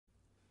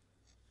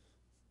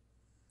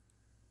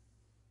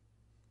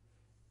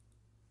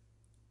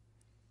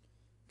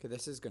Okay,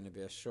 this is going to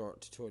be a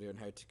short tutorial on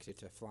how to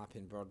create a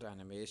flapping bird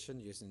animation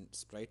using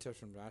Spriter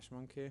from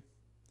Monkey.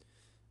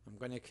 I'm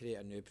going to create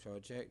a new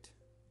project.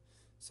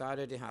 So I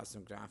already have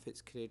some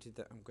graphics created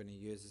that I'm going to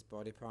use as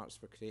body parts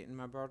for creating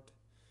my bird.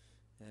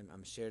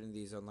 I'm sharing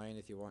these online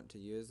if you want to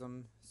use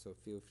them, so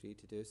feel free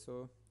to do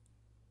so.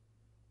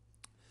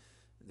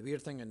 The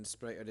weird thing in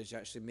Spriter is you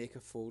actually make a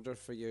folder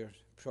for your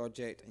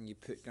project and you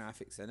put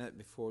graphics in it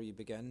before you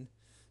begin.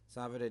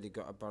 So I've already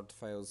got a bird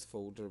files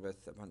folder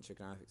with a bunch of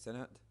graphics in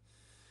it.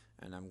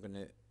 And I'm going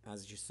to,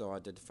 as you saw, I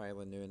did file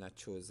a new and I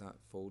chose that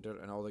folder,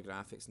 and all the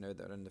graphics now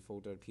that are in the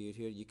folder appear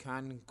here. You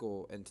can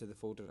go into the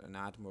folder and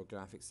add more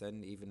graphics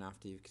in even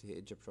after you've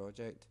created your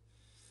project.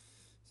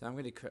 So I'm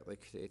going to quickly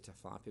create a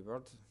Flappy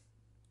Bird.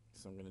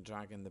 So I'm going to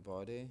drag in the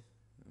body,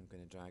 I'm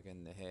going to drag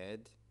in the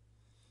head,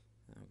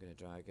 I'm going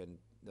to drag in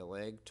the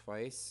leg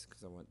twice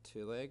because I want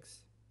two legs,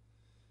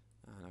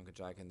 and I'm going to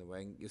drag in the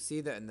wing. You'll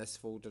see that in this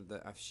folder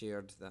that I've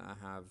shared that I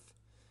have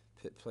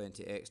put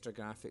plenty extra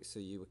graphics, so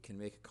you can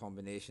make a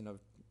combination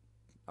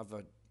of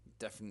a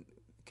different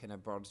kind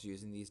of birds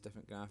using these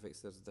different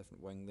graphics. There's a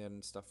different wing there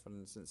and stuff, for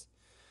instance,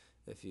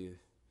 if you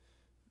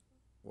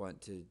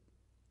want to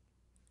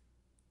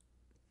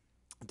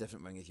a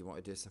different wing, if you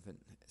want to do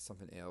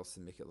something else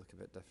and make it look a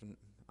bit different.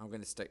 I'm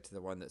going to stick to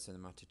the one that's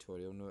in my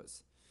tutorial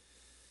notes.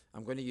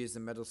 I'm going to use the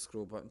middle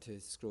scroll button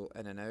to scroll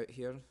in and out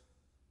here.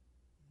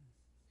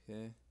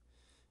 Okay.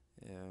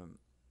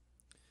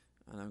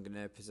 And I'm going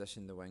to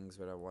position the wings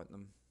where I want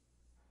them.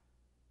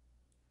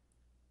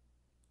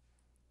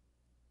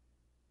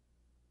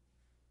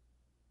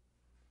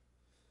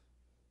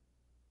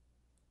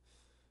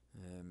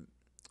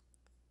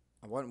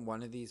 I want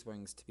one of these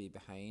wings to be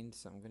behind,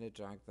 so I'm going to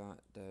drag that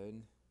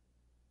down.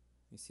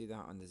 You see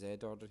that on the Z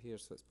order here,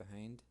 so it's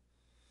behind.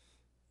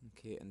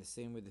 Okay, and the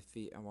same with the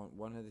feet. I want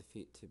one of the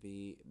feet to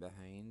be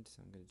behind,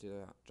 so I'm going to do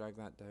that. Drag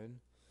that down,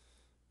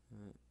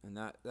 and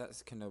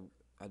that's kind of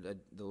the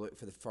look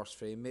for the first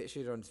frame. Make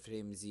sure you're on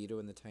frame 0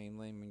 in the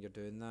timeline when you're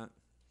doing that.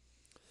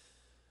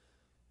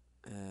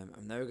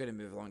 I'm now going to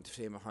move along to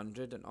frame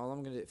 100, and all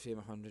I'm going to do at frame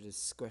 100 is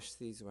squish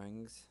these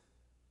wings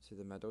to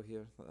the middle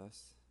here, like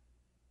this.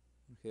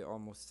 Okay,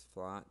 almost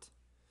flat.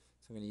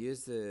 So I'm going to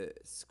use the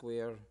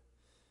square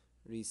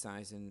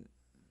resizing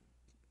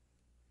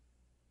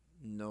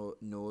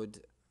node,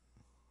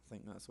 I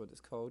think that's what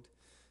it's called,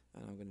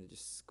 and I'm going to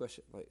just squish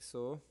it like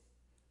so.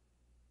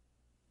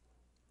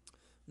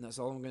 And that's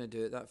all I'm going to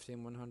do at that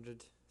frame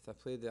 100. If I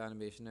play the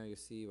animation now, you'll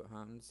see what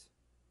happens.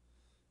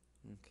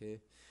 Okay,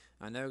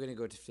 and now we're going to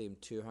go to frame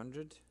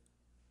 200.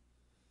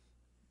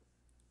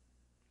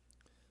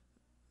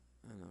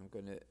 And I'm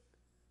going to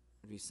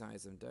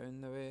resize them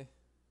down the way,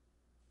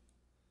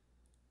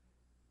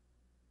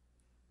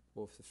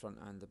 both the front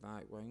and the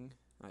back wing.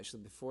 Actually,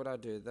 before I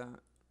do that,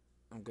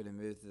 I'm going to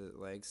move the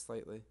legs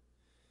slightly.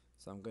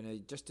 So I'm going to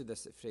just do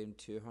this at frame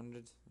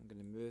 200. I'm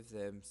going to move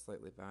them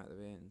slightly back the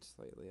way and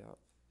slightly up.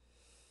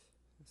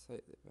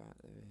 Slightly back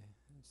the way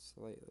and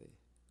slightly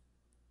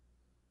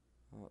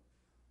up.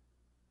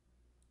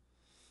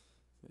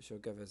 Which will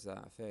give us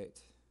that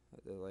effect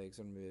that the legs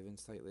are moving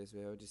slightly as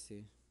well, do you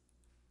see?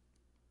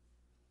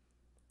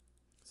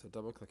 So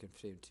double click in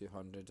frame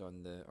 200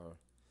 on the, or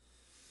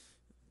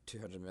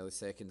 200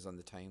 milliseconds on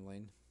the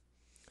timeline.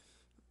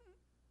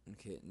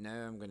 Okay,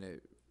 now I'm going to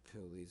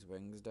pull these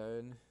wings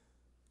down.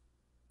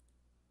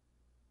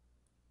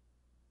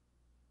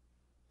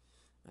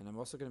 And I'm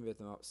also going to move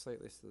them up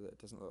slightly so that it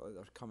doesn't look like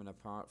they're coming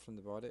apart from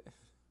the body.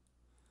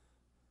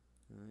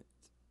 Right.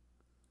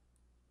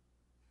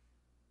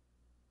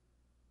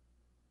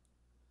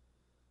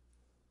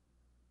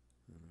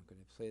 And I'm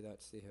going to play that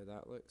to see how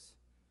that looks.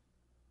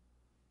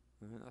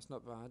 Right, that's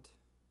not bad.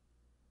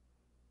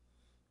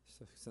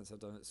 So, since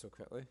I've done it so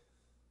quickly.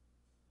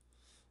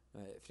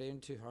 Right, frame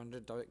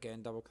 200,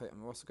 again double click.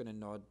 I'm also going to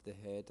nod the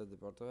head of the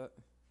bird a bit.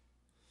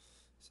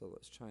 So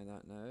let's try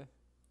that now.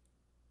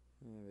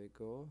 There we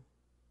go.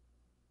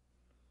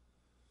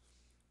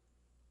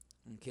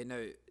 Okay,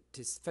 now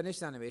to finish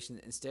the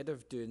animation, instead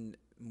of doing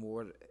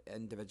more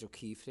individual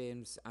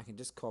keyframes, I can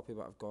just copy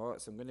what I've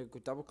got. So I'm going to go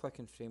double click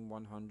in frame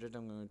 100.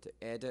 I'm going to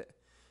edit,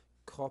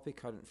 copy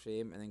current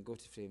frame, and then go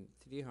to frame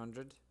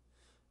 300.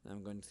 And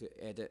I'm going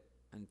to edit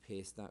and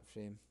paste that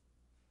frame.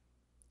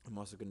 I'm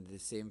also going to do the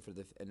same for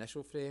the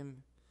initial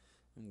frame.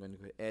 I'm going to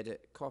go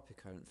edit, copy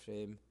current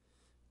frame,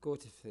 go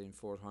to frame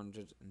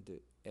 400 and do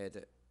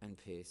edit and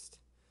paste.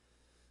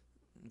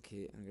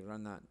 Okay, I'm going to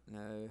run that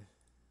now,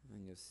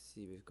 and you'll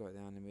see we've got the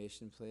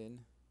animation playing.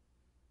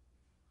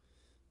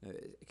 Now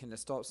it kind of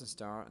stops and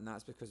starts, and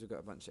that's because we've got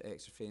a bunch of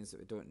extra frames that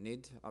we don't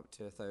need, up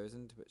to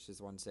 1000, which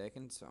is 1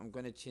 second. So I'm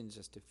going to change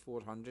this to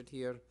 400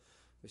 here,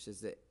 which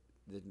is the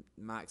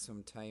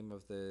maximum time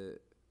of the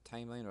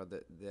timeline, or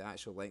the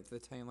actual length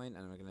of the timeline, and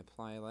I'm going to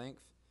apply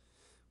length,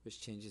 which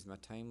changes my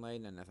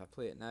timeline. And if I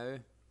play it now,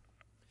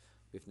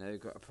 we've now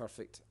got a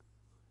perfect,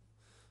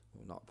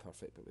 well, not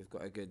perfect, but we've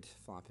got a good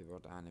Flappy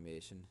Bird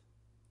animation.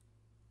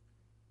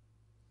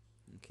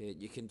 Okay,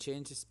 you can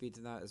change the speed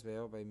of that as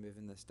well by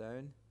moving this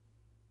down.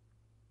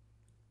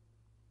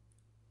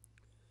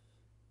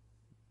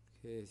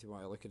 Okay, if you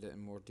want to look at it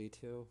in more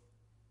detail.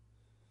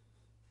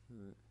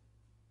 Right.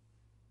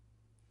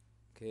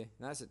 Okay,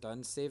 that's it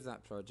done. Save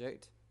that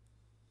project.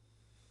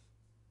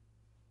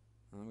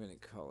 I'm going to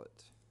call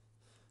it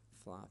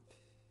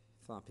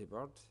Flappy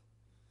Bird.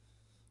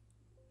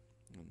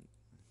 And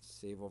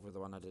save over the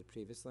one I did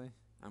previously.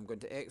 I'm going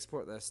to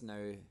export this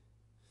now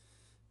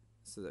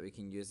so that we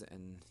can use it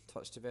in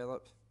Touch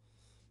Develop.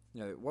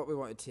 Now, what we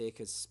want to take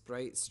is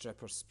Sprite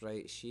Strip or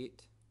Sprite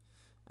Sheet,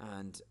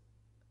 and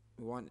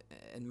we want,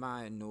 in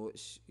my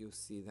notes, you'll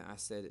see that I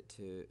set it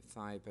to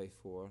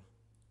 5x4.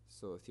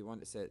 So if you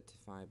want to set it to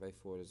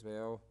 5x4 as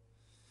well,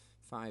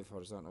 5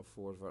 horizontal,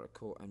 4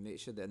 vertical, and make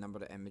sure the number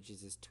of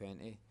images is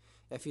 20.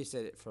 If you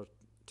set it for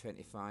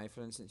 25,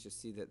 for instance, you'll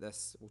see that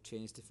this will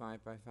change to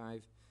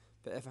 5x5.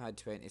 But if I had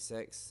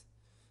 26,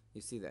 you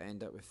see that I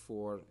end up with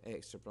 4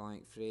 extra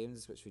blank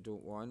frames, which we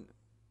don't want.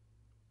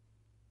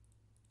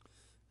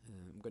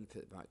 I'm going to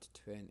put it back to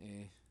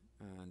 20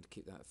 and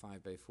keep that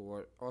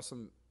 5x4.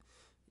 Awesome.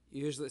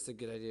 Usually it's a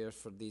good idea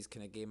for these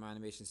kind of game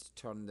animations to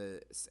turn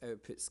the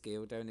output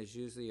scale down, as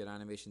usually your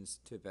animation's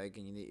too big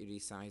and you need to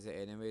resize it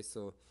anyway.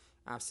 So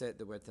I've set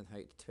the width and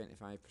height to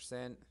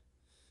 25%,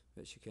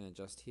 which you can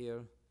adjust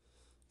here.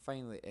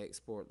 Finally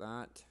export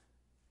that.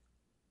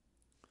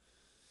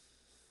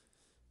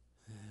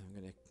 I'm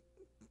going to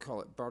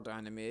call it bird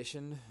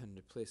animation and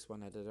replace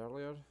one I did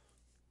earlier.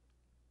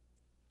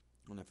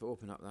 And if I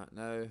open up that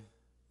now,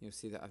 you'll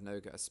see that I've now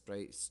got a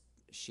sprite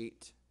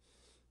sheet,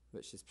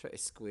 which is pretty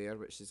square,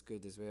 which is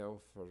good as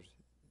well for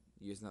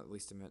using that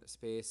least amount of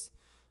space.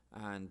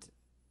 And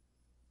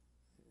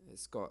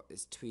it's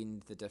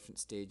tweened the different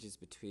stages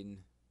between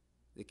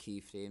the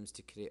keyframes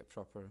to create a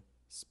proper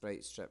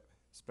sprite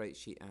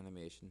sheet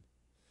animation.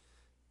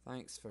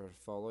 Thanks for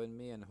following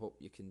me, and I hope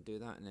you can do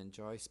that and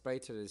enjoy.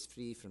 Spriter is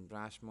free from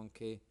Brash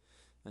Monkey,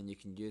 and you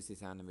can use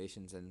these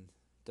animations in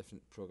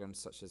different programs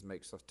such as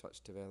Microsoft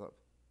Touch Develop.